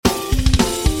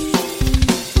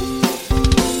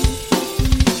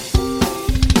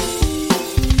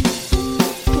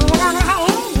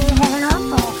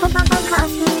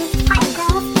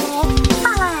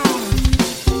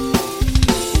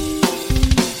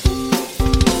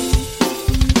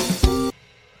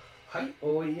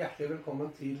Og hjertelig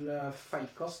velkommen til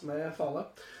Feilkast med Fale.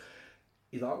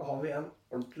 I dag har vi en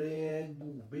ordentlig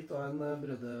godbit av en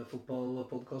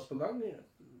breddefotballpodcast på gang.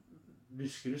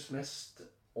 Buskeruds mest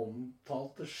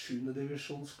omtalte 7.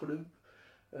 divisjonsklubb.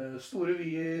 Store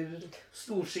vyer,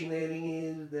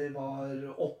 storsigneringer, det var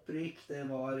opprykk, det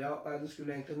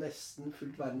skulle egentlig nesten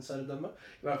fullt verdensherredømme.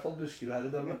 I hvert fall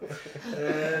Buskerud-herredømme.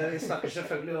 Vi snakker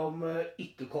selvfølgelig om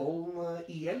Ytterkollen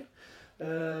IL.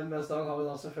 Mens Dag har vi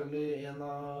da selvfølgelig en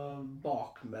av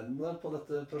bakmennene på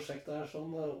dette prosjektet her,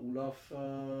 sånn, Olaf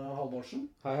Halvorsen.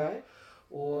 Hei, hei.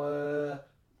 Og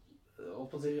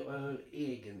på å si,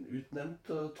 egenutnevnt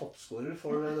toppskårer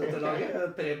for dette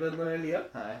laget, Preben Lia.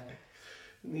 Hei.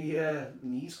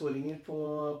 9 skåringer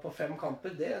på 5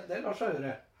 kamper, det lar seg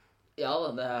høre. Ja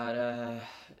da, det er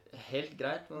helt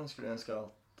greit, men jeg skulle ønske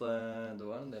at det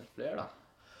var en del flere da.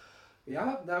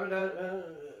 Ja, det er vel der.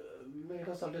 Vi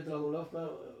kan starte litt, Olaf, med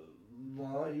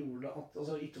hva gjorde at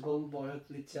Ytterkollen var jo et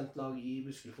litt kjent lag i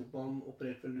Buskerud-fotballen,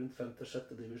 opererte vel rundt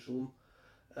 5.-6. divisjon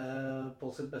på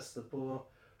sitt beste på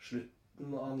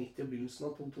slutten av 90- og begynnelsen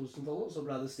av 2000-tallet, og så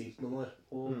ble det stilt noen år.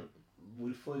 Og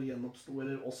hvorfor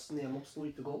hvordan gjenoppstod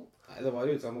Ytterkollen? Nei, det var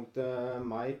i utgangspunktet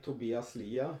meg, Tobias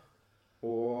Lia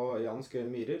og Jan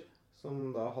Skøyen Myhrer, som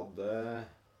da hadde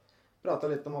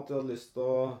pratet litt om at de hadde lyst til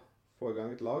å få i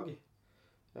gang et lag.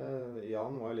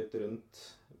 Jan var litt rundt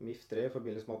MIF 3 i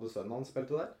forbindelse med at sønnen hans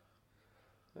spilte der.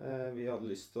 Vi hadde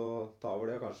lyst til å ta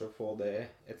over det og kanskje få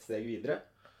det et steg videre.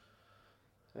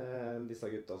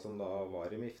 Disse gutta som da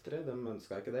var i MIF 3, de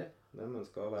ønsket ikke det. De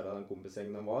ønsket å være den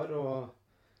kompisgjengen de var og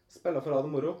spille for å ha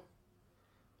det moro.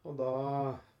 Og da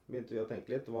begynte vi å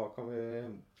tenke litt, hvor kan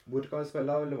vi spille,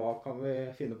 eller hva kan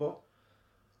vi finne på?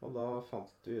 Og da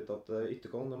fant vi ut at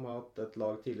Ytterkollen, de har hatt et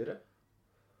lag tidligere.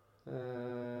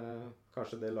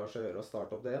 Kanskje det lar seg gjøre å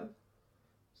starte opp det igjen.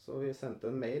 Så vi sendte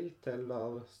en mail til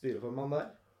styreformannen der.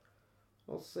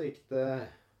 Og så gikk det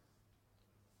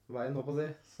veien opp å si.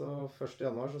 Så 1.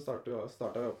 januar så startet vi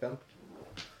opp igjen.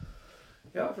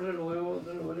 Ja, for det lå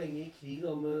lenge i krig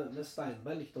da, med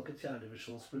Steinberg, likte nok et 4.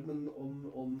 divisjonsklubb, men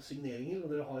om signeringer. Og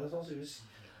dere har jo sannsynligvis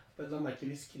på et eller annet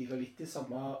merkelig vis kriget litt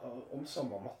om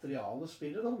samme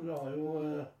materialespillere da. Dere har jo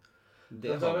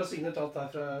det har vi signert alt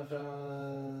her fra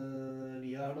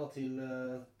Lia her da, til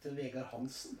Vegard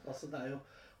Hansen. Altså det er jo,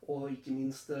 og ikke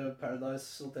minst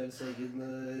Paradise Hotels egen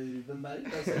Ruben Berg.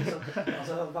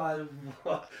 Altså,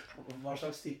 hva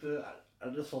slags type, er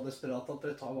dere så desperate at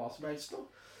dere tar hva som helst nå?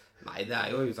 Nei, det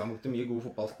er jo i utgangspunktet mye gode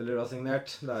fotballspillere har signert.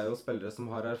 Det er jo spillere som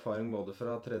har erfaring både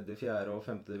fra 3., 4. og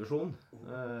 5. divisjon.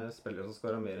 Spillere som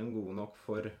skal være mer enn gode nok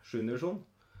for 7. divisjon.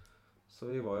 Så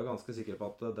vi var jo ganske sikre på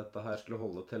at dette her skulle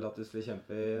holde til at vi skulle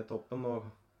kjempe i toppen og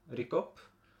rykke opp.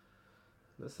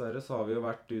 Dessverre så har vi jo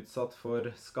vært utsatt for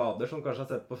skader som kanskje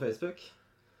har sett på Facebook.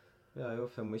 Vi er jo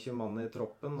 25 mann i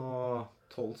troppen, og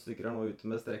 12 stykker er nå ute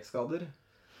med strekkskader.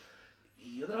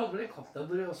 Ja, dere hadde vel en kamp der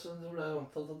hvor det ble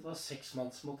omtalt at det var 6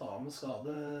 mann som måtte av med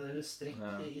skade eller strekk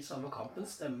i samme kampen.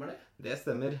 Stemmer det? Det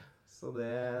stemmer. Så det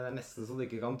er nesten så du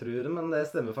ikke kan tro det, men det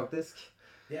stemmer faktisk.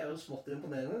 Det er jo smått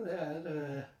imponerende. Det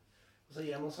er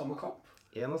en og samme kamp.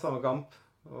 En og samme kamp,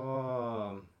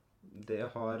 og det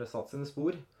har satt sine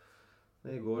spor.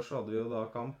 I går så hadde vi jo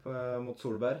da kamp mot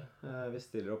Solberg. Vi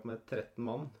stiller opp med 13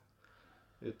 mann.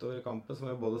 Utover kampen så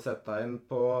må vi både sette inn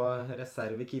på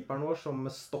reservekeeperen vår som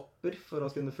stopper for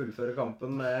å kunne fullføre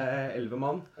kampen med 11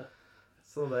 mann.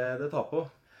 Så det tar på.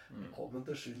 Velkommen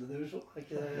til 7. divisjon.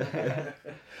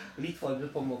 Litt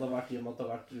forberedt på en måte vært i og med at det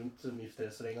har vært rundt MIF 3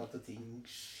 så lenge at ting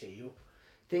skjer jo.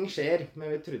 Ting skjer,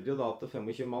 men vi trodde jo da at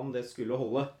 25 mann det skulle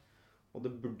holde. Og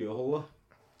det burde jo holde.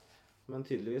 Men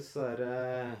tydeligvis så er det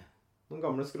noen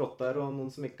gamle skrotter og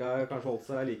noen som ikke har kanskje holdt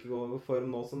seg like god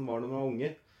form nå som var når de var unge.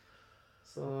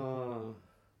 Så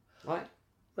nei.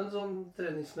 Men sånn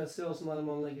treningsmessig, hvordan er det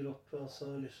man legger opp? Altså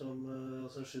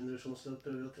 7. divisjonsløp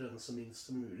prøver å trene så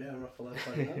minst som mulig, er i hvert fall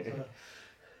erfaringen.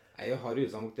 Jeg har i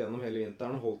utgangspunktet gjennom hele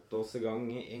vinteren holdt oss i gang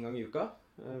en gang i uka.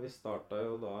 Vi startet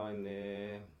jo da inne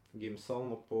i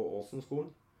gymsalen oppe på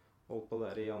Åsenskolen. Holdt på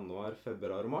der i januar,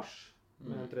 februar og mars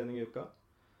med trening i uka.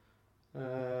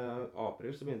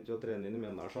 April så begynte vi å trene inn i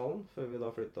Mjøndalshallen, før vi da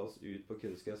flyttet oss ut på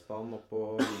kunstgressbanen oppe på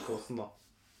Vikåsen da.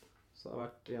 Så det har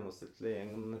vært gjennomsnittlig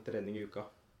en trening i uka.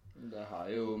 Det har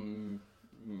jo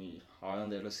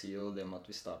en del å si, og det med at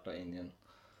vi startet inn i en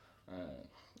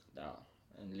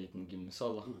liten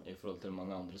gymsal da, i forhold til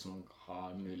mange andre som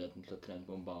har muligheten til å trene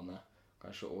på en bane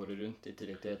kanskje året rundt, i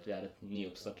tillegg til at vi er et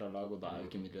nyoppstartet lag, og da er jo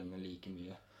ikke midlene like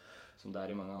mye som det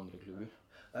er i mange andre klubber.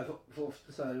 Nei, for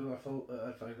ofte så er det jo i hvert fall,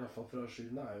 erfaringen i hvert fall fra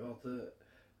 7. er jo at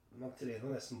man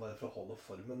trener nesten bare for å holde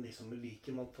formen liksom du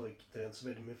liker. Man får ikke trent så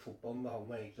veldig mye fotball, men det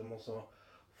handler egentlig om å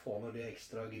få ned de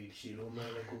ekstra grillkiloene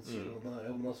eller godskiloene.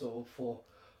 Ja, men altså å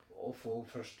få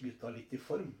først gutta litt i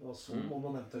form, og så må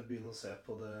man eventuelt begynne å se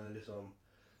på det liksom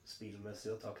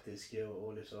spillmessige og taktiske og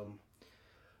liksom.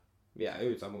 Vi er jo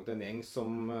i utgangspunktet en gjeng som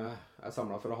er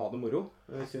samlet for å ha det moro.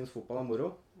 Vi synes fotball er moro,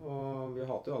 og vi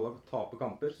hater jo alle å tape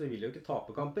kamper, så vi vil jo ikke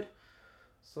tape kamper.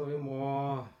 Så vi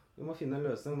må finne en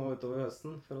løsning nå utover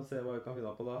høsten for å se hva vi kan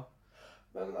finne på da.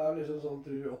 Men er det liksom sånn,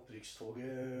 tror du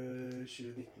opprykkstoget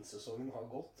 2019-sesongen har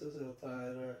gått? Jeg ser at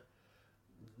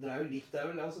det er jo likt, det er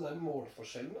vel altså det er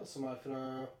målforskjellen da, som er fra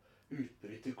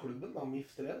utbryterklubben, da, MIF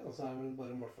 3, da, så er det vel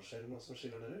bare målforskjellen da, som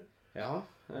skiller dere? Ja,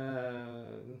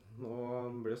 nå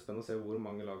blir det spennende å se hvor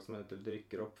mange lag som eventuelt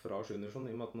rykker opp fra 7. divisjon,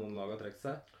 i og med at noen lag har trekt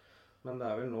seg. Men det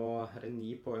er vel nå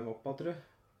 9 poeng opp, tror jeg.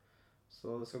 Så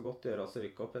det skal godt gjøre oss å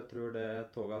rykke opp. Jeg tror det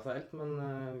toget har seilt, men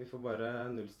vi får bare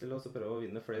nullstille oss og prøve å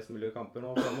vinne flest mulig kamper nå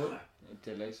fremover. I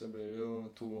tillegg så blir det jo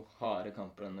 2 harde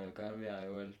kamper denne uka her. Vi er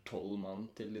jo vel 12 mann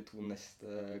til de 2 neste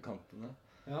kampene.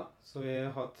 Ja, så vi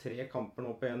har 3 kamper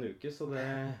nå på en uke, så det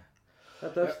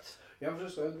er tøft. Ja, for så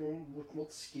skal jeg dro bort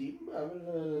mot Skrim, er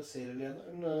vel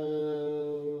serielederen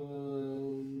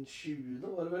 20.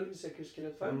 var det vel, hvis jeg ikke husker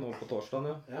rett feil. Nå på torsdagen,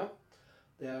 ja. Ja,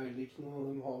 det er vel ikke noe,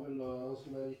 de har vel da,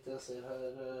 som jeg ser her,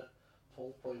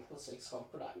 12 poeng på 6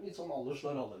 kamper. Det er litt sånn alle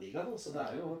slår alle ligaen, så det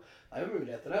er jo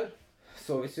muligheter her.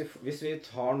 Så hvis vi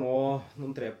tar nå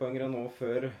noen 3-poengere nå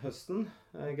før høsten,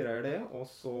 greier det, og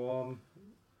så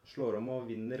slår om og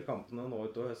vinner kampene nå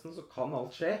utover høsten, så kan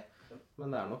alt skje,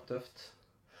 men det er nok tøft.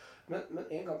 Men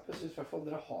en kamp jeg synes i hvert fall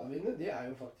dere har vunnet, det er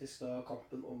jo faktisk da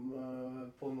kampen om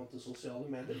på en måte sosiale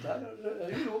medier. Der er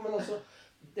det jo, men altså,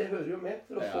 det hører jo med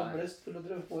for å få blest, for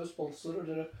dere får jo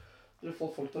sponsorer, dere får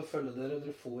folk til å følge dere,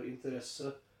 dere får interesse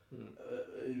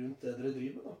rundt det dere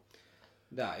driver da.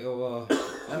 Det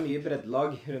er mye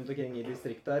breddelag rundt omkring i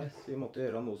distriktet her, så vi måtte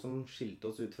gjøre noe som skilte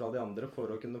oss ut fra de andre for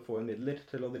å kunne få en midler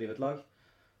til å drive et lag.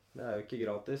 Det er jo ikke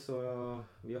gratis, og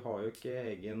vi har jo ikke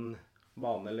egen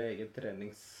bane eller egen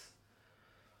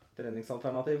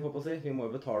treningsalternativ, håper jeg å si. Vi må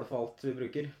jo betale for alt vi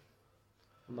bruker.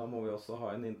 Og da må vi også ha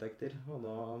en inntekter, og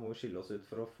da må vi skille oss ut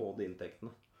for å få de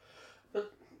inntektene. Men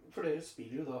for dere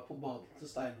spiller jo da på banen til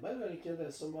Steinberg, er det ikke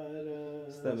det som er...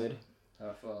 Stemmer. I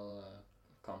hvert fall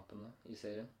kampene i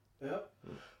serien. Ja,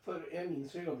 for jeg minns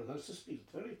jo i gamle dager så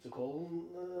spilte vel Ytterkollen...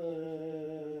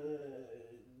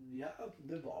 Ja,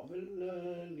 det var vel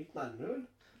litt nærmere vel?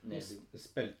 Vi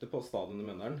spilte på stadion i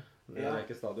Mønneren, det er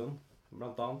ikke stadion,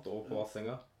 blant annet, og på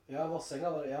Vassenga. Ja, Vassenga,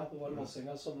 det var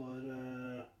Vassenga som var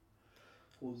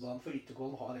hovedbanen, for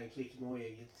Ytterkollen har egentlig ikke noe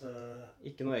eget...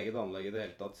 Ikke noe eget anlegg i det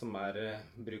hele tatt som er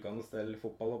brukende til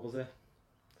fotball, håper jeg å si.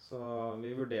 Så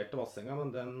vi vurderte Vassenga, men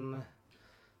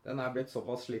den er blitt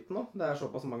såpass sliten nå. Det er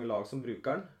såpass mange lag som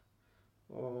bruker den.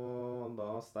 Og da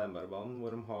Steinbergbanen,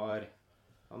 hvor de har...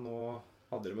 Ja, nå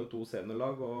hadde de med 2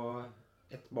 seniorlag og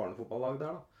et barnefotballag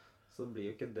der da. Så det blir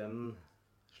jo ikke den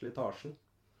slitasjen.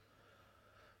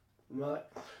 Nei,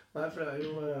 for det er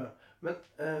jo... Men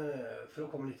for å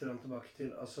komme litt tilbake til,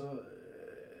 altså...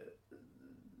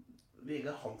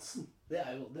 Vegard Hansen, det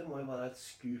må jo være et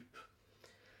skup.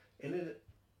 Eller...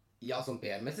 Ja, som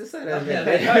PR-messig så er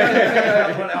det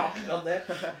Ja, akkurat det.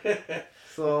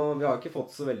 Så vi har ikke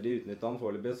fått så veldig utnyttet han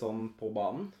foreløpig sånn på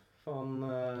banen. For han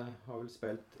har vel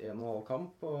spilt 1,5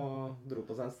 kamp og dro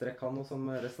på seg en strekk han og som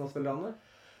resten av spillerne.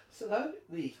 Se der,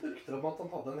 det gikk noen rykter om at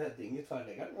han hadde en heading i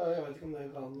tverrleggeren. Jeg vet ikke om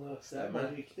det kan... Det er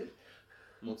bare rykter.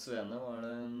 Mot Svene var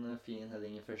det en fin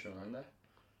heading i første omgang der.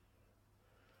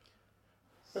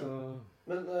 Så...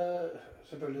 Men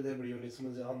selvfølgelig, det blir jo litt som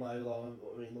han er jo da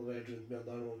involvert rundt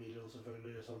Mjøndalen, og vil jo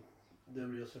selvfølgelig liksom, det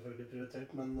blir jo selvfølgelig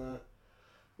prioritert, men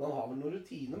han har vel noen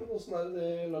rutiner, men hvordan er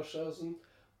det Lars, sånn,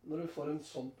 når du får en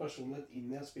sånn personlighet inn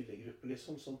i en spillergruppe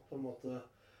liksom, som på en måte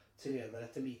trener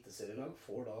et eliteserielag,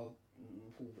 får da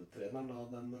hovedtreneren da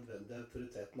den nødvendige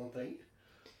autoriteten han trenger?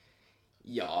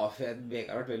 Ja, for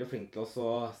Vegard har vært veldig flink til å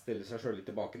stille seg selv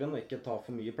litt i bakgrunnen og ikke ta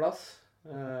for mye plass.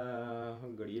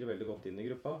 Han glir veldig godt inn i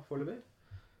gruppa foreløpig.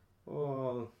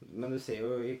 Men du ser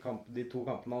jo i de 2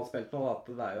 kampene han har spilt nå, at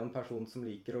det er jo en person som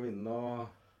liker å vinne og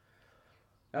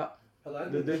ja,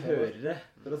 du hører det,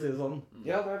 for å si det sånn.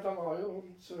 Ja, han har jo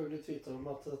selvfølgelig tweetet om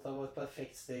at dette var et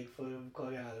perfekt steg for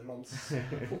karrieren hans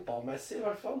fotballmessig i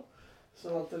hvert fall.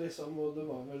 Sånn at det liksom, og det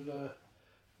var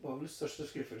vel største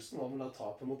skuffelsen var vel da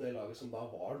tapet mot det laget som da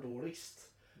var dårligst.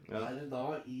 Ja. Er det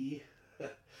da i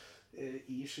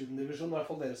 7. divisjon, i hvert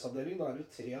fall deres avdeling, da er det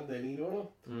jo 3 avdelinger i år nå.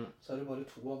 Så er det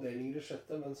bare 2 avdelinger i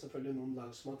 6., men selvfølgelig noen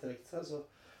lag som har trekt seg, så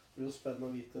det blir jo spennende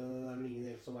å vite, det er vel ingen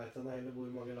helt som vet henne heller hvor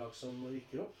mange lag som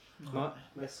rykker opp. Nei.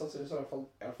 Mest sannsynlig så er det i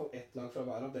hvert fall 1 lag fra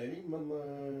hver avdeling, men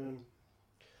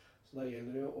Så da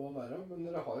gjelder det jo å være. Men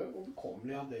dere har jo en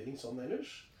overkommelig avdeling sånn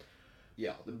ellers.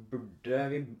 Ja, vi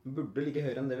burde ligge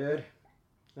høyere enn det vi gjør.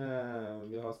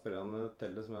 Vi har spillerne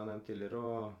til det, som jeg har nevnt tidligere,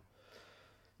 og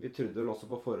vi trodde vel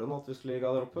også på forhånd at vi skulle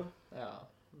ligge der oppe. Ja,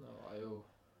 det var jo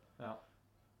Ja.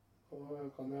 Og jeg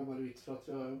kan jo bare vite for at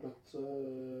vi har jo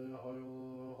har jo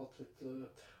hatt litt å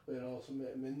gjøre også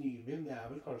med Nybyen. Det er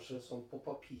vel kanskje sånn på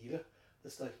papiret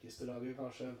det sterkeste laget,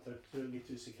 kanskje eventuelt litt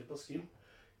usikre på Skim.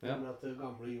 Ja. Men at det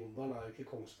gamle Jondalen er jo ikke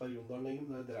Kongsberg-Jondalen lenger,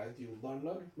 det er et rent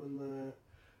Jondalen-lag. Men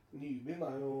Nybyen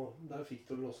er jo, der fikk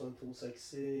du vel også en 2-6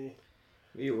 i...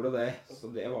 Vi gjorde det, så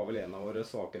det var vel en av våre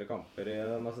svakere kamper i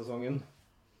denne sesongen.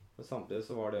 Men samtidig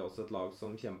så var det også et lag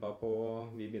som kjempet på,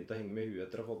 vi begynte å henge med huet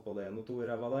etter å ha fått både 1 og 2 i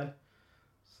ræva der.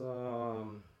 Så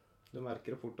du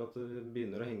merker fort at du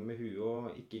begynner å henge med huet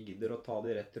og ikke gidder å ta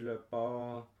de rett i løpet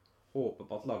og håpe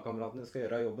på at lagkameratene skal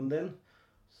gjøre jobben din.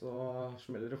 Så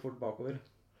smeller det fort bakover.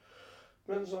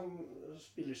 Men sånn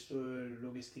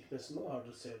spillerlogistikkmessig nå,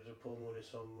 ser dere på noe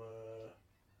liksom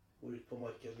gå ut på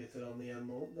markedet litt igjen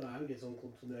nå? Det er jo litt sånn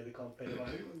kontinuerlig kamp hele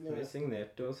veien. Vi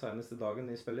signerte jo senest i dagen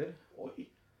ny spiller. Oi!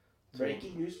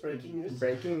 Breaking news.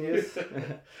 Breaking news.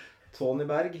 Tony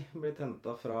Berg blitt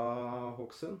hentet fra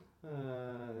Hokksund.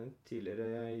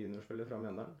 Tidligere juniorspiller fra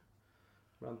Mjøndalen.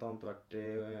 Blant annet vært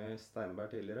i Steinberg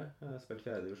tidligere. Spilt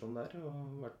 4. divisjon der,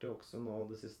 og vært i Hokksund nå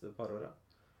de siste par årene.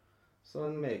 Så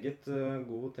en meget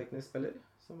god teknisk spiller,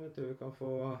 som vi tror vi kan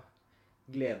få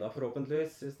glede av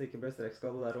forhåpentligvis, hvis det ikke blir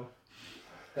strekkskade der også.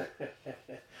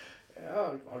 Ja,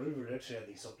 har du vurdert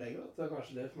treningsopplegget? Det er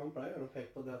kanskje det, for man pleier å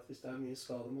peke på det at hvis det er mye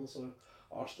skader med så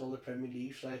Arsenal i Premier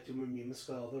League sleit jo med mye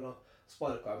skader, da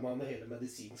sparket man med hele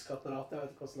medisinske apparatet. Jeg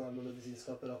vet ikke hvordan det er med medisinske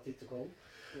apparat i Ytterkollen.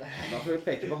 Da får vi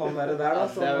peke på han der, da.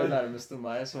 Det er vel nærmest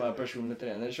meg som er personlig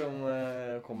trener som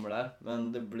kommer der. Men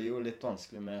det blir jo litt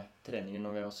vanskelig med treninger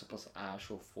når vi også er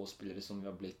så få spillere som vi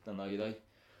har blitt den dag i dag.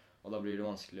 Og da blir det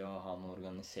vanskelig å ha noe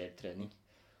organisert trening.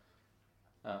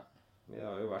 Ja. Vi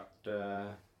har jo vært,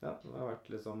 det har vært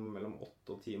liksom mellom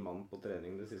 8 og 10 mann på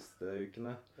trening de siste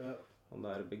ukene. Ja. Og det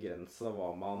er begrenset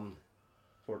hva man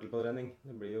får til på trening.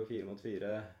 Det blir jo 4 mot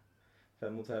 4,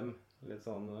 5 mot 5, litt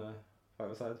sånn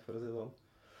five-a-side, for å si det sånn.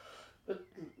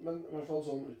 Men i hvert fall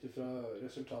sånn utifra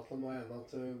resultatene må jeg enig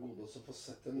at Godås å få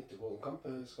sett en Ytterkollen-kamp.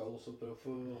 Jeg skal også prøve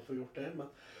å få gjort det, men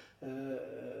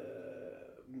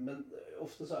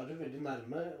ofte så er det veldig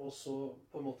nærme, og så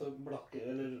på en måte blakker,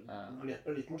 eller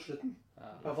gleper litt mot slutten. Ja.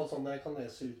 I hvert fall sånn jeg kan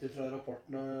lese ut ifra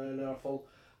rapportene, eller i hvert fall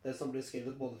det som blir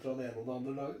skrevet både fra det ene og det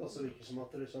andre laget. Da så virker det som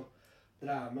at det liksom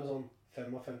dreier med sånn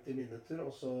 55 minutter,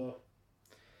 og så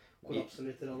kollapser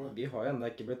litt. Vi har jo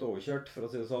enda ikke blitt overkjørt, for å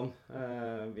si det sånn.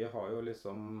 Vi har jo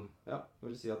liksom, jeg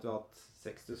vil si at vi har hatt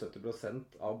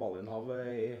 60-70% av ballinnhavet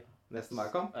i nesten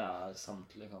hver kamp. Ja,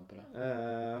 samtlige kamper.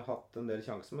 Hatt en del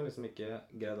sjanser, men liksom ikke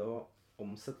greid å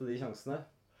omsette de sjansene.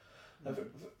 Ja,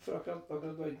 for akkurat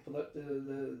du var inne på det,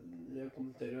 jeg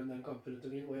kommenterer jo en del kamper rundt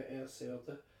omkring, og jeg ser jo at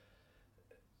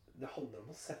det handler om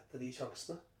å sette de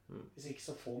sjansene. Hvis ikke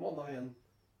så får man da en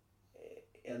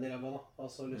i ræva, da.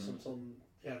 Altså liksom sånn,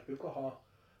 det hjelper jo ikke å ha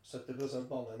 70%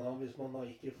 ballinnhav hvis man da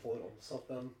ikke får omsatt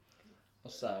den. Og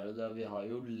så er det det, vi har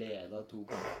jo ledet 2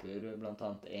 kamper, blant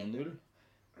annet 1-0.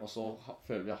 Og så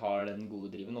føler vi har den gode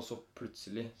driven, og så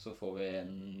plutselig så får vi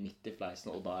en midt i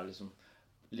fleisen, og da er liksom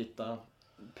litt av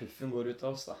puffen går ut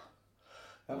av oss, da.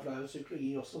 Ja, for det er jo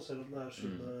psykologi også, selv om det er 7.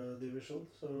 divisjon.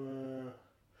 Så,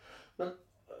 men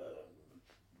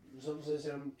som du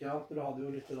sier, ja, dere hadde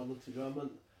jo litt tur, men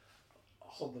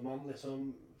hadde man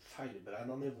liksom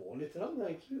feilberegnet nivå litt,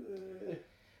 egentlig?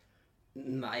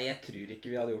 Nei, jeg tror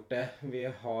ikke vi hadde gjort det. Vi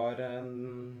har en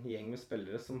gjeng med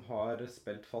spillere som har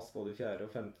spilt fast både i 4.,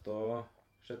 5. og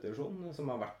 6. divisjon, som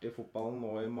har vært i fotballen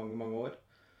nå i mange, mange år,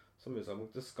 som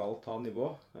utgangspunktet skal ta nivå.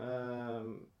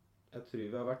 Jeg tror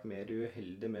vi har vært mer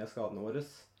uheldige med skadene våre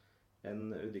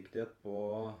enn udyktighet på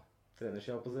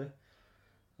trenersida, på å si.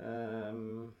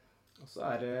 Og så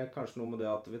er det kanskje noe med det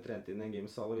at vi trente inn i en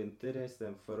gymsal i vinter i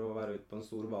stedet for å være ute på en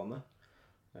stor bane.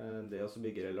 Det å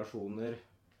bygge relasjoner,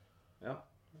 ja.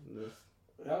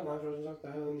 Ja, nei, for som sagt,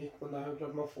 det er jo nytt, men det er jo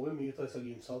klart man får jo mye av disse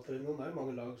gymsaltreningene. Det er jo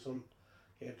mange lag som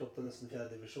helt opp til nesten 4.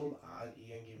 divisjon er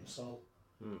i en gymsal,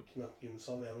 knøtt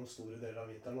gymsal gjennom store deler av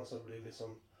vinteren, og så blir det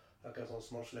liksom, det er ikke sånn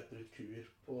som man slipper ut kuer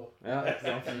på, Ja,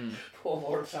 ikke sant? på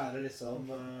vår fære liksom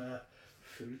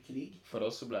full krig. For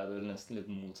oss så ble det nesten litt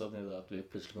motsatt i det at vi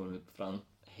plutselig kom ut fra en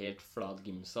helt flat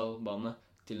gymsalbane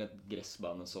til et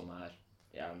gressbane som er,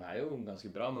 ja, den er jo ganske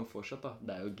bra, men fortsatt da,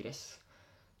 det er jo gress.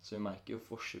 Så vi merker jo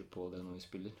forskjell på det når vi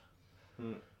spiller.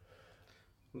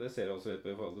 Det ser jeg også litt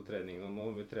på i forhold til treningene nå.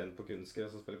 Når vi trener på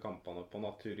kunstgress og spiller kampene på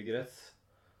naturgress,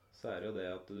 så det jo det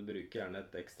at du bruker gjerne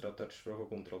et ekstra touch for å få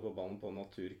kontroll på ballen på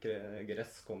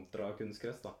naturgress kontra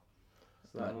kunstgress, da.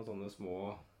 Så det noen sånne små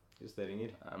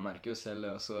justeringer. Jeg merker jo selv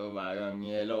det også hver gang,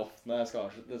 eller ofte når jeg skal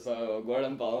avslutte, så går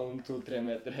den ballen 2-3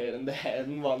 meter høyere enn det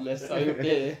den vanligvis har gjort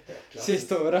de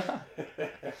siste årene.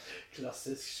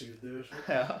 Klassisk 7-divisjon.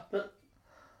 Ja.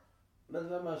 Men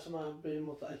hvem som blir en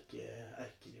måte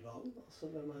erkerivalen? Altså,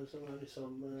 hvem det som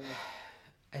liksom...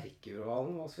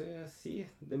 Erkerivalen, hva skal jeg si?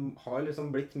 Det har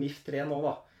liksom blitt MIF 3 nå,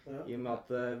 da. Ja. I og med at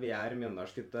vi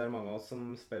Mjøndalsgutter, mange av oss som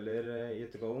spiller i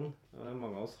Ytterkollen.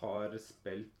 Mange av oss har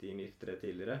spilt i MIF 3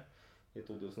 tidligere, i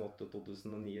 2008,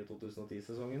 2009 og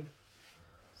 2010-sesongen.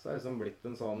 Så det liksom blitt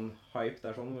en sånn hype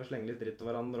der sånn, hvor vi slenger litt dritt til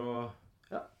hverandre og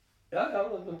ja. Ja, det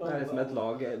liksom et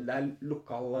lag, det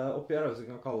lokale oppgjør, hvis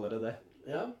vi kan kalle det det.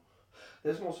 Ja.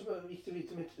 Det som også er viktig å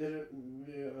vite,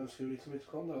 vi ønsker å vite om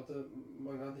Ytterkollen, er at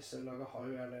mange av disse lagene har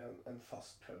jo gjerne en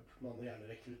fast pub man gjerne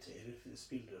rekrutterer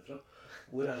spillere fra.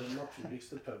 Hvor den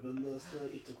naturligste puben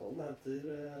Ytterkollen henter?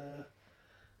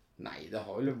 Nei, det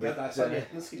har vel blitt... Det der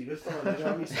servetten skrives, da når vi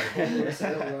har mistet på når vi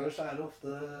ser omganger, så det ofte...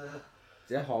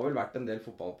 Det har vel vært en del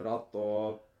fotballprat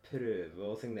og prøve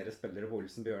å signere spillere på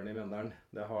Olsen Bjørne i Mjøndalen.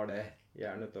 Det har det.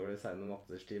 Gjerne utover de sene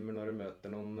nattestimer når du møter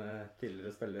noen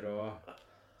tidligere spillere og...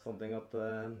 sånne ting at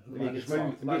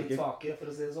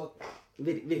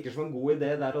det virker som en god idé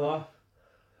der og da.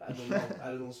 Er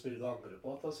det noen spillere du angrer på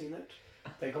at du har signert?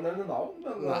 Tenk å nevne navn,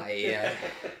 men... Nei,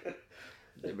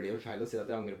 det blir vel feil å si at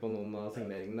jeg angrer på noen av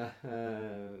signeringene.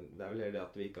 Det vel det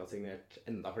at vi ikke har signert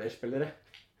enda flere spillere,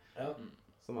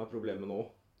 som problemet nå.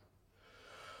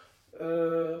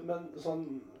 Men sånn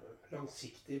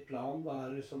langsiktig plan,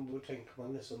 liksom, hvor tenker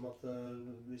man liksom at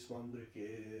hvis man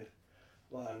bruker...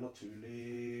 Hva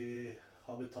naturlig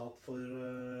habitat for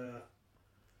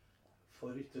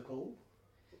Ytterkollen?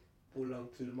 Hvor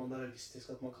langt tror man det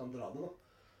realistisk at man kan dra det, da?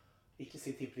 Ikke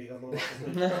si tippeliga nå.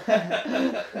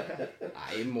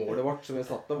 Nei, målet vårt som vi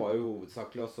satte var jo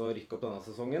hovedsakelig også å rykke opp denne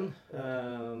sesongen.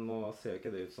 Nå ser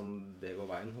ikke det ut som det går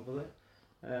veien, håper jeg.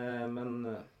 Men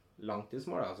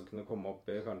langtidsmål er altså å kunne komme opp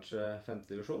i kanskje 5.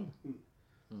 divisjon.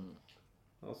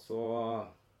 Og så...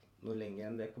 Noe lenge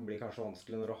enn det blir kanskje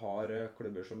vanskelig når du har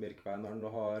klubber som Birkebeineren, du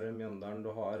har Mjøndalen, du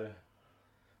har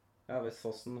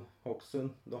Vestfossen,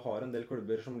 Hokksund. Du har en del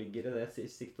klubber som ligger i det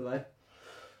siktet der.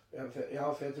 Ja,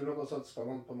 for jeg tror nok også at skal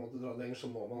man på en måte dra lenger, så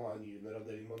må man ha en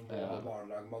junioravdeling, man må ha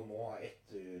barnelag, man må ha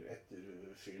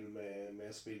etterfyll med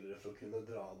spillere for å kunne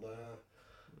dra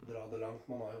det langt.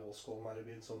 Man har jo Åskålen her i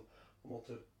byen som på en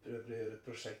måte prøver å gjøre et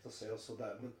prosjekt og se også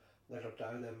der, men det klart det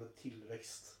jo det med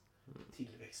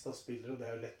tilvekst av spillere, og det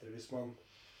jo lettere hvis man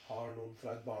har noen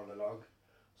fra et barnelag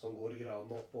som går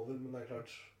gradene oppover, men det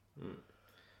klart.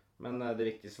 Men det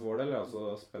viktigste for vår del altså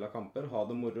å spille kamper, ha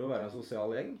det moro, være en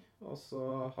sosial gjeng, og så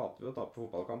hater vi å tape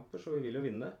fotballkamper, så vi vil jo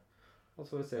vinne, og så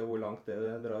får vi se hvor langt det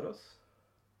drar oss.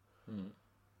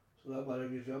 Så det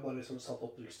vi har bare liksom satt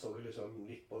opprykkstoget liksom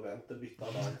litt på vent, det bytta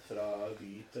land fra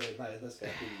by til, NSB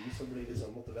til by, så blir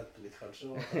liksom måtte vente litt kanskje,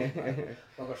 og det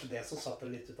var kanskje det som satte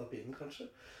litt ut av pinnen kanskje.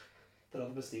 Dere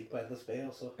hadde bestilt på NSB,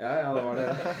 og så... Ja, det var det.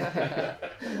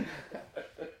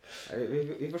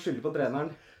 Vi får skylde på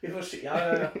treneren.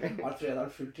 Har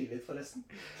treneren full tillit forresten?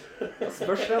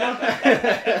 Spørs det da.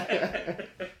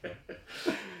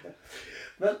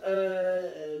 Men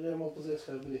jeg må på å si, jeg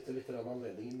skal benytte litt av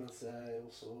anledningen mens jeg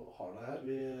også har deg her.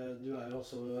 Du jo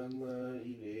også en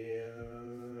ivrig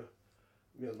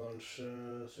Mjøndalens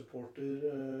supporter,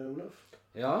 Olaf.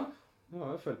 Ja. Jeg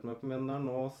har jo følt med på Mjøndalen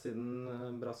nå siden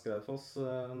Brask Raufoss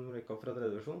rykket opp fra 3.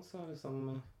 divisjon, så har jeg liksom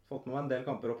fått med meg en del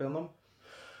kamper opp igjennom.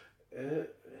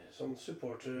 Sånn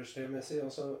supporterstedmessig,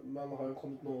 altså man har jo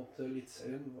kommet nå opp til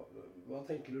Eliteserien. Hva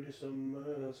tenker du liksom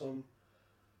som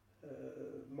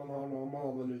man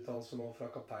hadde en uttalelse nå fra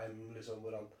kapteinen liksom,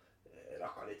 hvor han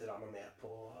rakka litt ned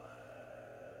på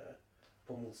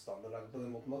motstanderlaget på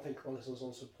den måten. Hva tenker man liksom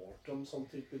sånn supporter om sånn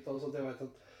type uttalelse? Jeg vet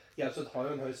at Gauseth har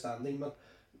jo en høy standing,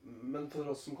 men for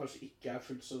oss som kanskje ikke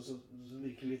fullt så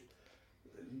virker det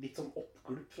litt sånn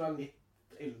oppglupp fra en litt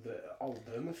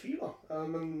aldrende fyr, da.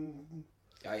 Men...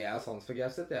 Ja, jeg har sans for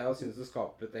Gauseth. Jeg synes det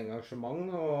skaper litt engasjement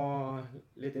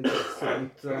og litt interesse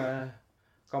rundt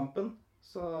kampen.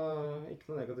 Så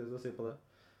ikke noe negativt å si på det.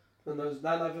 Men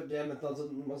nei, jeg mente altså,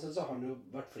 man synes så har han jo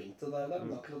vært flink til det der,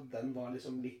 men akkurat den var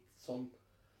liksom litt sånn...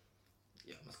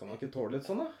 Ja, men skal man ikke tåle litt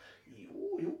sånn da?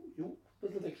 Jo. Men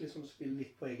jeg tenker liksom spille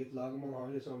litt på eget lag, man har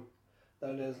liksom... Det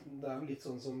jo litt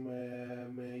sånn som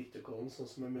med Ytterkollen, sånn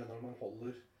som jeg mener man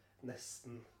holder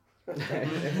nesten...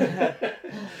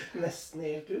 nesten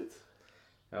helt ut.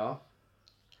 Ja.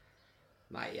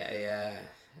 Nei,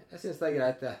 jeg synes det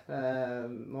greit, det.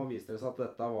 Nå viste det seg at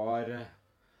dette var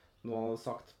noe han hadde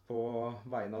sagt på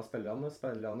vegne av spillerne.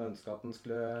 Spillerne ønsket at han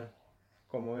skulle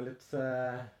komme med litt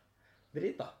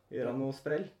drit da, gjøre noe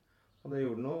sprell. Og det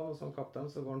gjorde han noe, og som kaptein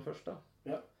så går han først da.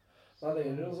 Ja, nei, det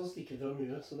gjelder også å stikke fra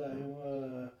mye, så det jo...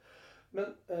 Men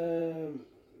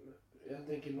jeg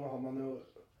tenker, nå har man jo...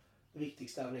 Det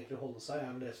viktigste vel egentlig å holde seg,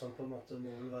 vel det som på en måte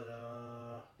må vel være...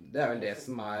 Det vel det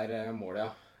som målet,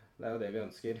 ja. Det jo det vi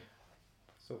ønsker.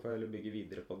 Så får jeg heller bygge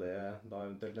videre på det da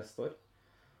eventuelt neste år.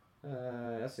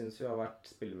 Jeg synes vi har vært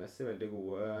spillemessig veldig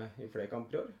gode i flere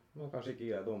kamper i år. Vi har kanskje ikke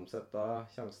greid å omsette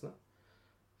sjansene.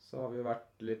 Så har vi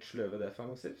vært litt sløve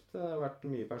defensivt. Det har vært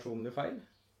mye personlige feil.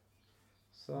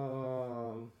 Så...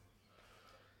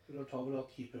 Du har vel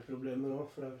hatt keeperproblemer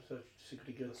også, for det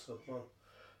sikkert ikke ønsket at man...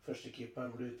 Første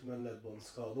keeperen blir ute med en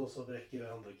leddbåndskade, og så brekker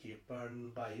andre keeperen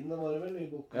beinet, var det vel, i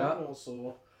boka. Ja. Og så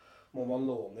må man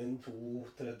låne inn 2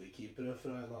 tredjekeepere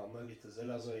fra en annen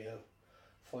eliteserie. Altså en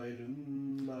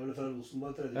Fairun vel fra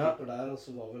Rosenborg, tredjekeeper der, og så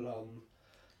var vel han...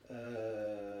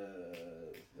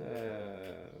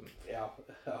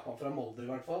 han fra Molde i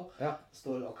hvert fall. Ja.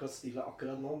 Står akkurat stille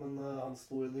akkurat nå, men han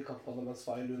sto i kampene mens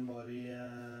Fairun var i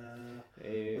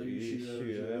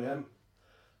U20.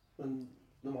 Men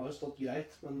de har jo stått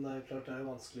greit, men det klart det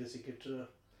vanskelig sikkert.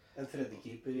 En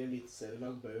tredjekeeper i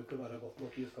eliteserielag bør jo ikke være godt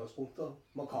nok i utgangspunktet.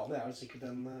 Makani jo sikkert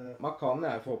en...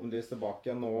 Makani forhåpentligvis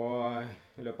tilbake nå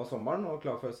i løpet av sommeren og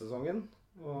klar for sesongen.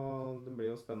 Og det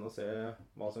blir jo spennende å se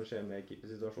hva som skjer med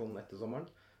keepersituasjonen etter sommeren.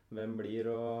 Hvem blir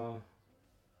og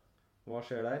hva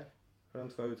skjer der? For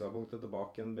de skal i utgangspunktet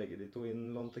tilbake igjen begge de 2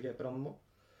 innlånte keeperne nå.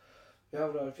 Ja,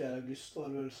 det 4. august var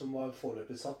det vel som var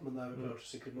foreløpig satt, men det vel klart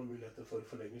sikkert noen muligheter for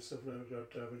forlengelse, for det vel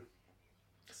klart, det vel...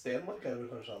 Stenmark det vel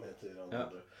kanskje han heter, han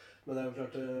andre. Men det vel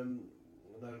klart,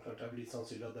 det vel litt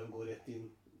sannsynlig at de går rett inn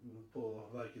på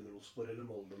hverken Rosenborg eller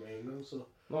Molde med en gang, så...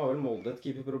 Nå har vel Molde et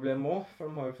keeperproblem også, for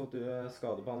de har jo fått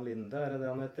skade på han Linde,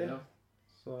 det han heter? Ja.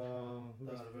 Så...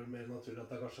 Det vel mer naturlig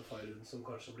at det kanskje Fairun som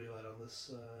kanskje blir værendes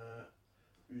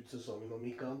ut sesongen om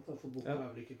ikke annet, for boka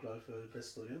vel ikke klar før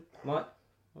neste år igjen. Nei.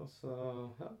 Og så,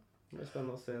 ja, det blir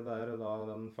spennende å se der da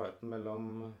den fighten mellom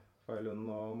Fairlund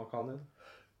og Makani.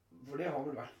 For det har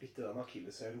vel vært litt den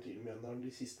akilleshælen til Mjøndalen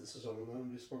de siste sesongene.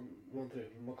 Hvis man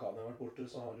Makani har vært borte,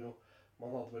 så har jo,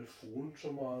 man hadde vel Forn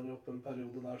som var oppe en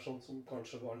periode der sånn, som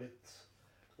kanskje var litt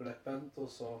gleppent, og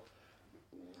så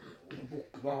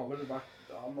Bukkene har vel vært,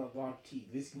 han var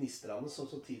tidvis gnistrende, så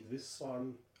tidvis var han...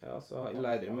 Ja, så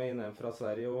leide de med inn en fra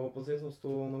Sverige, som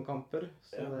sto noen kamper,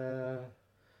 så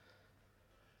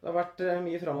det har vært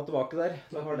mye frem og tilbake der.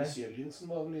 Det har det. Jørgensen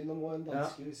var vel innom, og en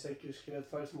danske, hvis jeg ikke husker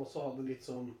rett feil, som også hadde litt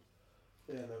sånn...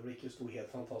 Det ene vel ikke sto helt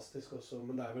fantastisk også,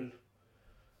 men det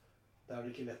vel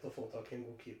ikke lett å få tak i en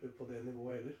god keeper på det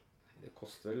nivået heller. Det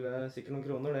koster vel sikkert noen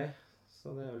kroner det, så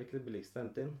det vel ikke det billigste å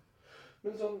hente inn.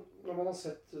 Men sånn, når man har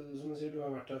sett, som du sier, du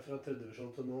har vært der fra 3.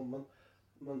 divisjon til nå, men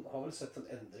man har vel sett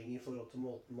en endring i forhold til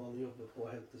måten man jobber på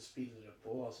å hente spillere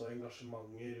på, altså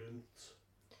engasjementet rundt...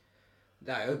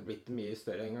 Det jo blitt mye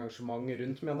større engasjement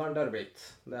rundt Mjøndalen, det blitt.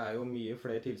 Det jo mye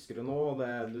flere tilskuere nå, og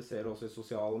du ser også i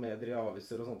sosiale medier, i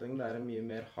aviser og sånne ting. Det mye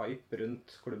mer hype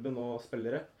rundt klubben og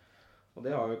spillere. Og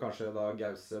det har jo kanskje da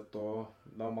Gauseth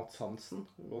og da Mats Hansen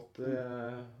gått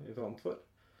i front for.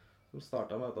 De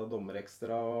startet med dette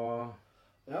dommerekstra og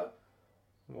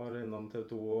var innom TV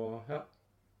 2 og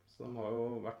Så de har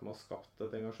jo vært med og skapt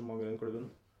et engasjement rundt klubben.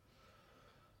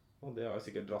 Og det har jo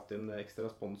sikkert dratt inn ekstra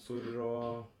sponsorer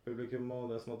og publikum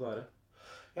og det som måtte være.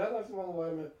 Ja, derfor man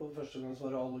var jo med på første gang, så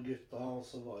var det alle gutta, og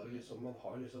så var det liksom, man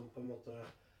har liksom på en måte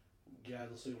greid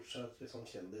også gjort seg et liksom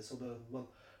kjendis, og det, man,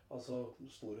 altså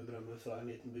store drømmer fra en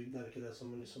liten bygd, det ikke det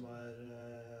som liksom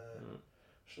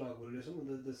slagordet liksom,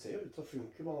 men det ser jo ut til å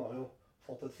funke. Man har jo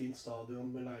fått et fint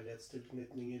stadion med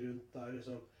leilighetstilknytninger rundt der,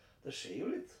 liksom. Det skjer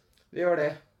jo litt. Det gjør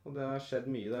det, og det har skjedd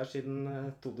mye der siden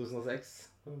 2006.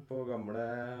 På gamle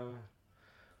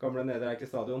Nedre Eike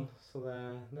stadion, så det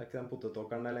ikke den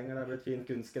potetåkeren der lenger. Det blitt fint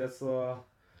kunstgress og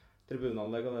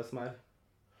tribuneanlegg og det som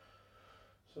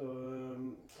Så,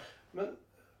 men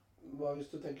hva hvis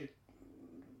du tenker,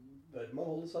 bør man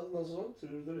holde seg den sånn?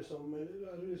 Tror du liksom,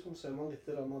 eller liksom ser man litt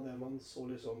av det man så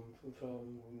liksom fra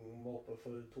var oppe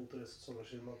for 2-3 sesonger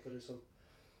siden, at det liksom...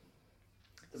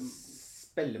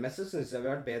 Spillemessig synes jeg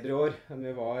vi har vært bedre i år enn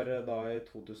vi var da i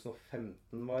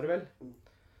 2015 var det vel.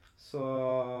 Så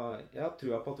jeg har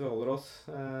trua på at vi holder oss.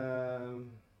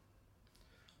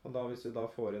 Og da hvis vi da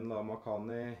får inn da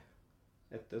Makani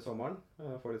etter sommeren,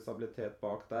 får litt stabilitet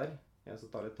bak der, en som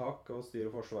tar litt tak og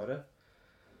styrer forsvaret,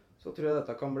 så tror jeg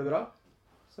dette kan bli bra.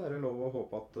 Så det lov å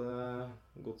håpe at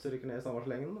godset rykker ned i samme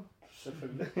slengen da.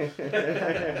 Selvfølgelig.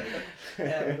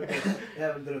 Jeg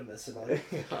vel drømmescenario.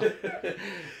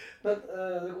 Men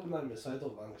det går nærmere seg et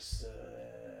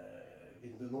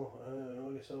overgangsvindu nå. Og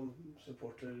liksom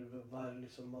supporter, hva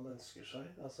liksom man ønsker seg?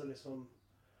 Altså liksom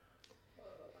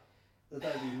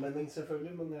dette din mening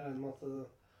selvfølgelig, men jeg regner med at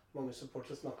mange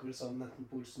supportere snakker vel sammen enten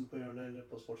på Olsen på hjørnet eller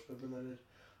på sportspuben, eller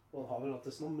man har vel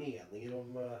alltid noen meninger om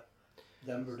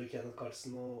dem burde Kenneth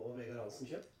Karlsen og Vegard Hansen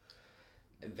kjøpe?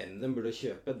 Hvem de burde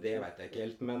kjøpe, det vet jeg ikke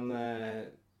helt, men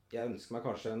jeg ønsker meg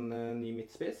kanskje en ny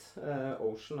midtspiss.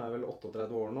 Ocean vel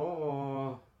 38 år nå, og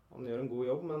han gjør en god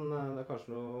jobb, men det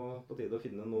kanskje på tide å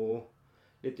finne noe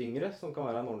litt yngre, som kan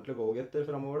være en ordentlig goalgetter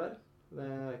fremover der. Det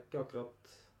ikke akkurat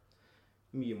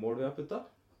mye mål vi har puttet.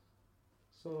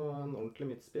 Så en ordentlig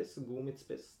midtspiss, god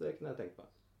midtspiss, det kunne jeg tenkt meg.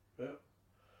 Ja.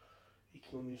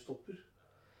 Ikke noen ny stopper?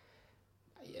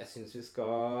 Jeg synes vi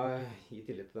skal gi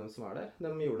tillit til dem som der. De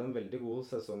gjorde en veldig god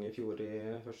sesong i fjor i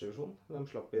første divisjon. De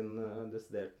slapp inn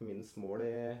desidert minst mål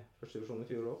i første divisjon i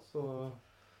fjor også, så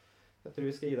jeg tror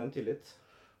vi skal gi dem tillit.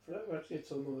 For det har vært litt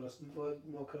sånn overraskende, for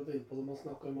akkurat inne på det man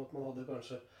snakket om at man hadde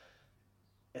kanskje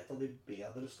et av de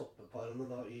bedre stoppeparene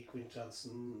da i Quint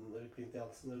Jansen, eller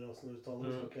hvordan du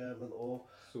uttaler det, og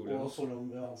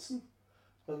Solon Johansen.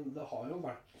 Men det har jo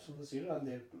vært, som du sier, en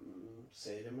del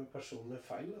serier med personlige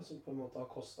feil som på en måte har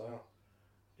kostet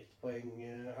litt poeng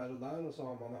her og der, og så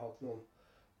har man jo hatt noen,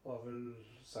 var vel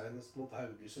senest mot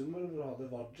Haugesund, hvor du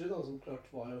hadde Wadji da, som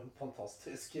klart var jo en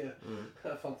fantastisk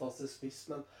spiss,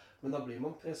 men da blir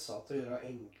man presset til å gjøre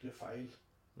enkle feil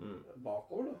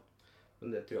bakover da. Men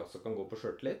det tror jeg også kan gå på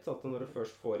skjørtlitt, at når du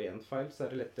først får en feil, så er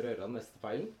det lettere å gjøre den neste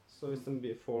feilen. Så hvis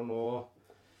de får nå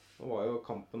var jo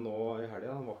kampen nå i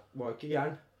helgen, den var ikke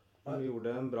gæren. De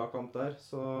gjorde en bra kamp der,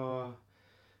 så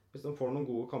hvis de får noen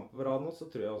gode kamper på rad nå, så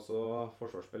tror jeg også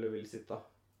forsvarsspillet vil sitte.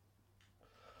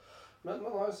 Men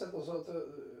man har jo sett også at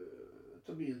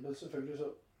til å begynne med selvfølgelig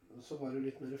så var det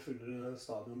litt mer fullere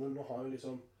stadioner. Nå har jo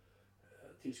liksom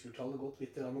tilskuertallet gått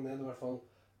litt ned, i hvert fall.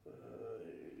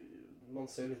 Man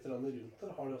ser litt rundt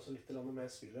der, har det også litt mer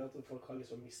spillere, at folk har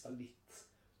liksom mistet litt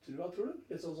trua, tror du?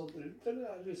 Litt sånn rundt, eller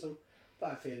er det liksom, det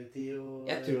er ferietid og...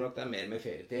 Jeg tror nok det er mer med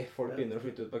ferietid. Folk begynner å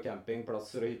flytte ut på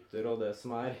campingplasser og hytter og det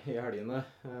som er i helgene.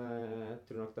 Jeg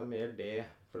tror nok det er mer det,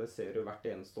 for det ser jo hvert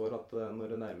eneste år at når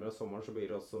det nærmer sommeren så blir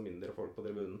det også mindre folk på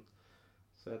tribunen.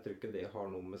 Så jeg tror ikke det har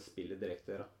noe med spillet direkte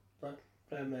å gjøre. Nei,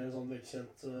 det er mer en sånn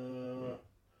velkjent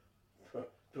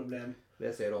problem.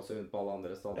 Det ser du også rundt på alle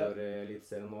andre steder i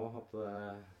Eliteserien nå, at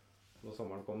når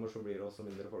sommeren kommer så blir det også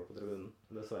mindre folk på tribunen,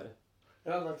 dessverre.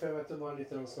 Ja, for jeg vet det var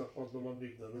litt snakk om at når man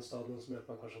bygde denne stadion, så mente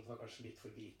man kanskje at det var kanskje litt for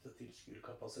lite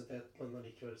tilskuerkapasitet, men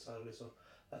allikevel så er det liksom,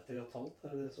 det er 3,5, er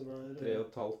det det som er...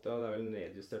 3,5, ja, det er vel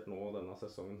nedjustert nå denne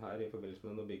sesongen her i forbindelse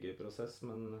med noe byggeprosess,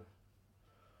 men...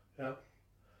 Ja,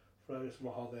 for det er liksom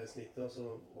å ha det snittet, altså,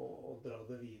 og dra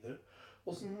det videre.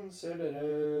 Hvordan ser dere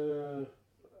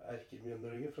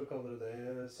erkemjøndringer, for å kalle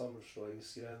det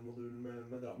sammenslåingsgreien-modulen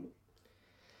med Drammen?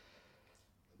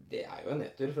 Det er jo en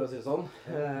nedtur, for å si det sånn.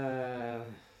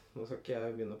 Nå skal ikke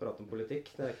jeg begynne å prate om politikk,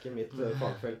 det er ikke mitt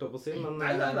fagfelt å si, men...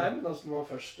 Nei, men altså må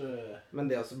først... Men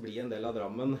det å bli en del av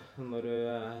Drammen, når du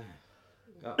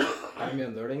er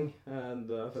mjøndøling,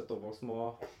 du er født og oppvokst med å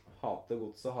hate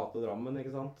godset, hate Drammen,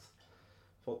 ikke sant?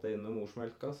 Fått det inn med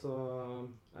morsmelka, så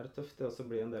er det tøft det å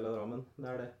bli en del av Drammen, det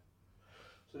er det.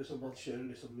 Så liksom man kjører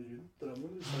liksom rundt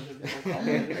Drammen,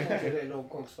 eller hele om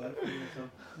Kongsberg,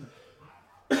 liksom...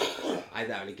 Nei,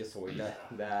 det er vel ikke så ille.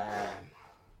 Det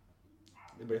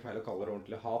blir feil å kalle det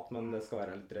ordentlig hat, men det skal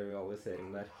være litt rivalisering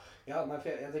der. Ja, nei, for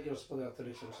jeg tenker også på det at det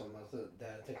liksom sånn at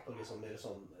jeg tenker på liksom mer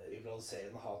sånn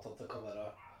rivaliserende hat, at det kan være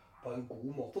på en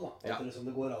god måte da. At det, liksom,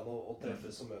 det går an å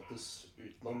treffes og møtes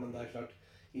utenom, men det er klart,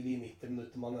 i de 90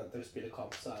 minutter man venter å spille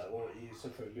kamp, så er det og i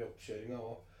selvfølgelig oppkjøringa,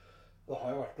 og det har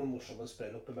jo vært noen morsomme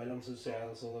sprell oppimellom, synes jeg,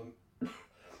 altså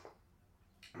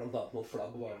blant annet noen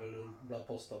flagg var vel ble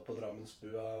postet på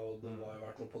Drammensbua, og det har jo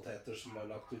vært noen poteter som var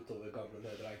lagt utover gamle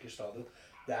Nedre Eiker stadion.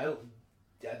 Det er jo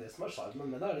det som er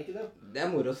sjarmen, men det er det ikke det. Det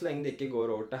er moro så lenge det ikke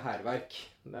går over til herverk.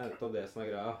 Det er nettopp det som er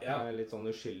greia. Ja. Litt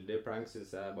sånn uskyldig prank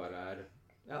synes jeg bare er...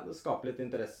 Ja, det skaper litt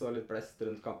interesse og litt blest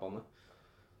rundt kampene.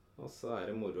 Og så er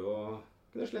det moro å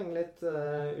kunne slenge litt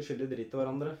uskyldig dritt til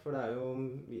hverandre, for det er jo...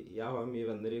 Jeg har jo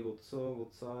mye venner i Godset, og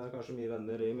Godset har kanskje mye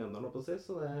venner i Mjøndalen oppe å si,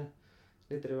 så det er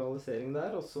litt rivalisering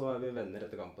der, og så er vi venner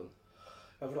etter kampen.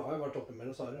 Ja, for det har jo vært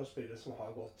oppimellom, så er det jo spillere som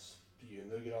har gått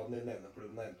juniorgraden i den ene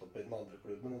klubben og endt opp i den andre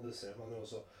klubben, og det ser man jo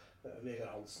også.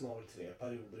 Vegard Hansen har vel 3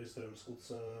 perioder i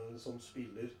Strømsgodset som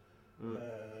spiller.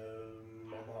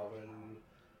 Man har vel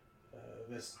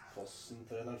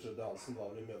Vestfossen-treneren Trude Hansen var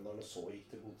vel i Mjøndalen og så gikk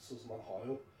til Godset, så man har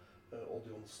jo Odd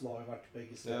Johnsen har jo vært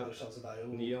begge steder, så altså det er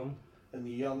jo... En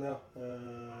ny han, ja.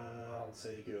 Hans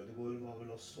Erik Ødegaard var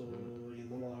vel også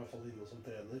innom. Han er i hvert fall innom som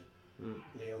trener.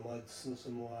 Leonardsen,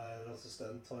 som nå er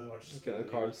assistent, har jo vært Kenneth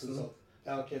Carlsen.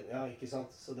 Ja, ikke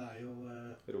sant. Så det er jo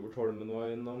Robert Holmen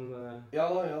var innom. Ja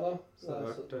da. Så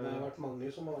Det har vært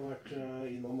mange som har vært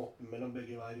innom oppe mellom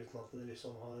begge veier, uten at det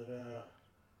liksom har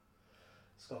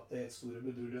skapt det helt store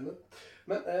beduljene.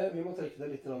 Men vi må trekke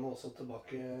det litt også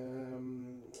tilbake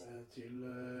til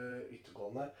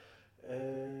yttergående her.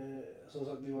 Som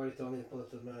sagt, vi var litt inne på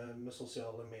dette med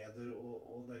sosiale medier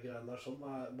og det greiene der sånn.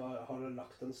 Har dere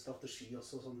lagt en strategi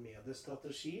også, sånn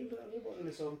mediestrategi, eller bare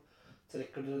liksom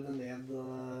trekker dere det ned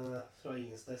fra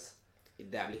ingen steds?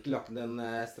 Det er vel ikke lagt en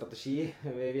strategi.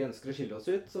 Vi ønsker å skille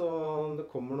oss ut, og det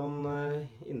kommer noen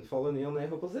innfall i ny og ne,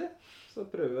 håper jeg å si. Så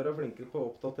prøver vi å være flinkere på å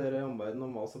oppdatere omverdenen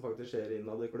om hva som faktisk skjer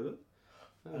innad i klubben.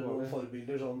 Er det noen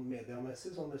forbilder sånn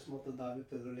mediamessig, sånn liksom at det der vi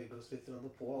prøver å legge oss litt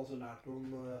på, altså lært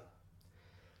noen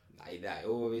Nei, det er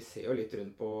jo, vi ser jo litt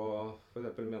rundt på for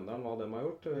eksempel Mjøndalen, hva de har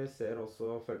gjort. Vi ser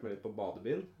også, følt med litt på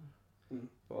Badebyen,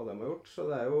 hva de har gjort. Så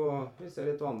det er jo, vi ser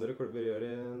litt hva andre klubber gjør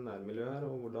i nærmiljøet her,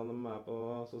 og hvordan de er på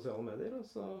sosiale medier, og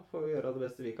så får vi gjøre det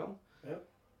beste vi kan. Ja.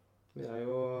 Vi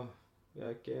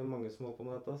er ikke mange som holder på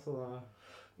med dette, så da...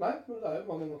 Nei, men det er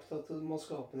jo mange nok til at man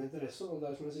skaper en interesse, og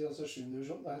det er som jeg sier, altså 7.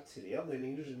 divisjon, det er 3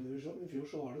 avdelinger i 7. divisjon, i fjor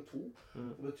så var det 2.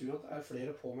 Det betyr at det er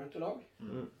flere påmeldte lag.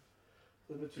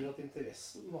 Det betyr at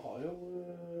interessen har jo,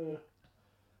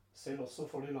 selv også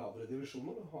for de lavere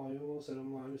divisjoner, har jo, selv om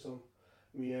det er liksom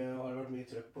har det vært mye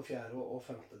trøkk på 4. og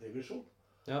 5. divisjon.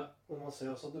 Ja. Men man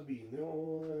ser også at det begynner jo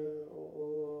å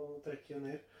trekke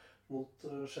ned mot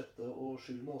 6. og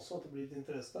 7. også, at det blir litt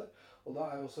interesse der. Og da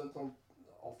er jo også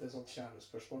alltid et sånt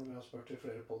kjernespørsmål vi har spurt i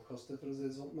flere podcaster, for å si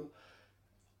det sånn, men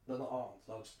denne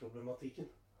annetlagsproblematikken.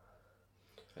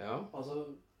 Ja. Altså,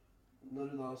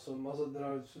 når du da dere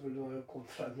har selvfølgelig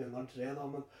kommet fra Mjøndalen 3 da,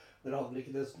 men dere hadde vel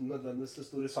ikke det nødvendigvis det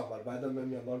store samarbeidet med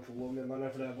Mjøndalen 2 og Mjøndalen,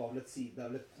 for det var vel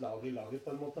et lag i laget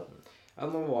på en måte. Ja,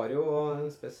 nå var det jo en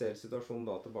spesiell situasjon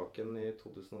da tilbake i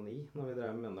 2009, når vi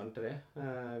drev med Mjøndalen 3.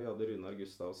 Vi hadde Runar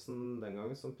Gustavsen den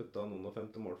gangen, som putta noen og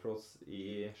 50 mål for oss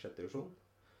i 6. divisjon.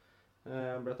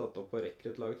 Ble tatt opp på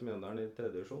rekruttlaget til Mjøndalen i 3.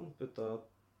 divisjon, putta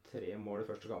 3 mål i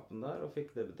første kampen der, og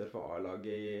fikk debutere for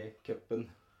A-laget i cupen.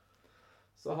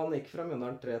 Så han gikk fra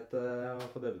Mjøndalen 3 til å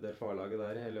få debutere for A-laget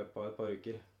der i løpet av et par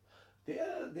uker. Det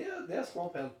er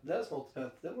smått pent,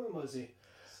 det må jeg bare si.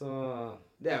 Så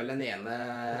det er vel den ene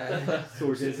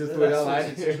solskinnshistorien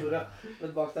der.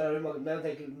 Men bak der er det mange, men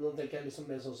nå tenker jeg liksom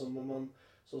mer sånn som når man,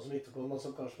 sånn som Ytterkollen,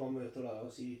 altså kanskje man møter da,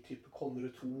 og sier type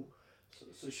Konnerud 2,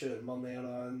 så kjører man ned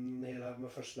da en hel haug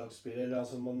med førstelagsspillere, eller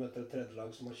altså man møter et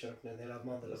tredjelag som har kjørt ned en hel haug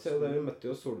med andre. Så det, vi møtte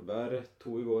jo Solberg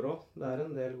 2 i går også. Det er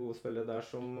en del gode spillere der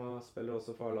som spiller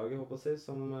også for A-laget, håper jeg,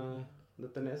 som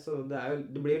detter ned. Så det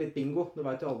blir litt bingo. Du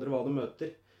vet jo aldri hva du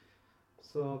møter.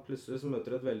 Så plutselig så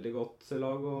møter du et veldig godt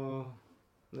lag,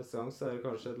 og neste gang så er det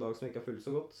kanskje et lag som ikke er fullt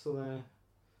så godt, så det...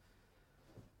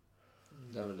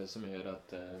 Det er vel det som gjør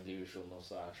at divisjonen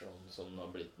også er sånn det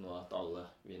har blitt nå, at alle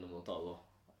vinner mot alle,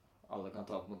 og alle kan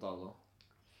tape mot alle.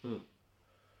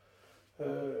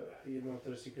 I og med at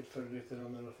dere sikkert følger litt,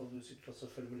 eller i hvert fall du sikkert også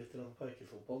følger med litt på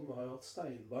Eikefotballen. Vi har jo hatt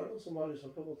Steinberg, som har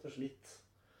liksom på en måte slitt.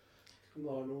 Om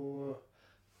det har noe...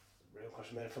 Det blir jo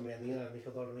kanskje mer formeninger, jeg vet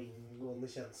ikke at det har noe inngående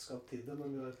kjennskap til det,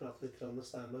 men vi har jo pratet litt med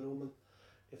Steinberg også, men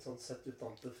litt sånn sett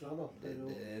utenfra da.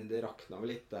 Det rakna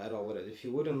vel litt der allerede i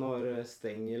fjor, når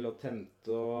Stengel og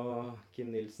Temte og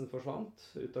Kim Nilsen forsvant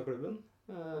ut av klubben.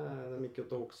 De gikk jo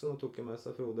til Hoksen og tok med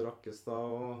seg Frode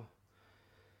Rakkestad,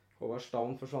 og Håvard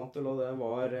Stavn forsvant, og det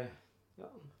var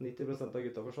 90% av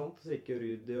gutta forsvant. Så gikk jo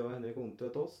Rudi og Henrik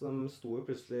Ontvedt også. De sto jo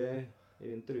plutselig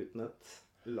i vinter uten et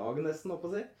lag nesten,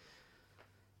 håper jeg å si.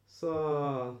 Så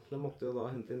de måtte jo da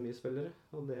hente inn mye spillere,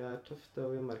 og det er tøft, det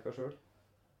har vi merket selv.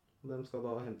 De skal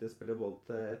da hente inn spillere både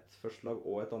til et første lag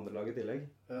og et andre lag i tillegg.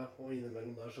 Ja, og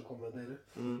innimellom der så kommer dere.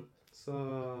 Så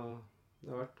det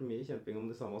har vært mye kjemping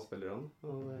om de samme spillerne.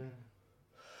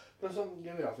 Men sånn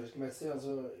geografisk messig,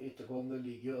 altså Ytterkollen, det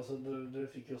ligger jo, altså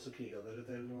dere fikk jo også kriget dere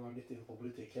til, nå er litt inne på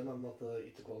politikken, men at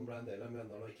Ytterkollen ble en del av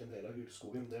Mjøndalen og ikke en del av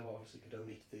Gullskogen, det var sikkert en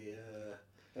viktig...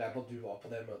 Jeg er på at du var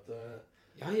på det møtet.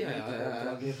 Ja.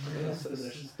 Jeg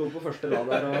sto på første rad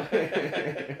der og...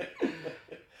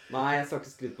 Nei, jeg skal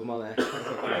ikke skryte på meg det.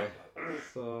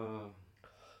 Så...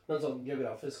 Men sånn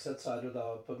geografisk sett så er det jo da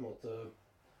på en måte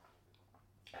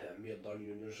Mjøndalen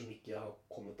Junior som ikke har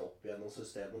kommet opp igjennom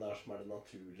systemet der, som er det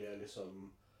naturlige liksom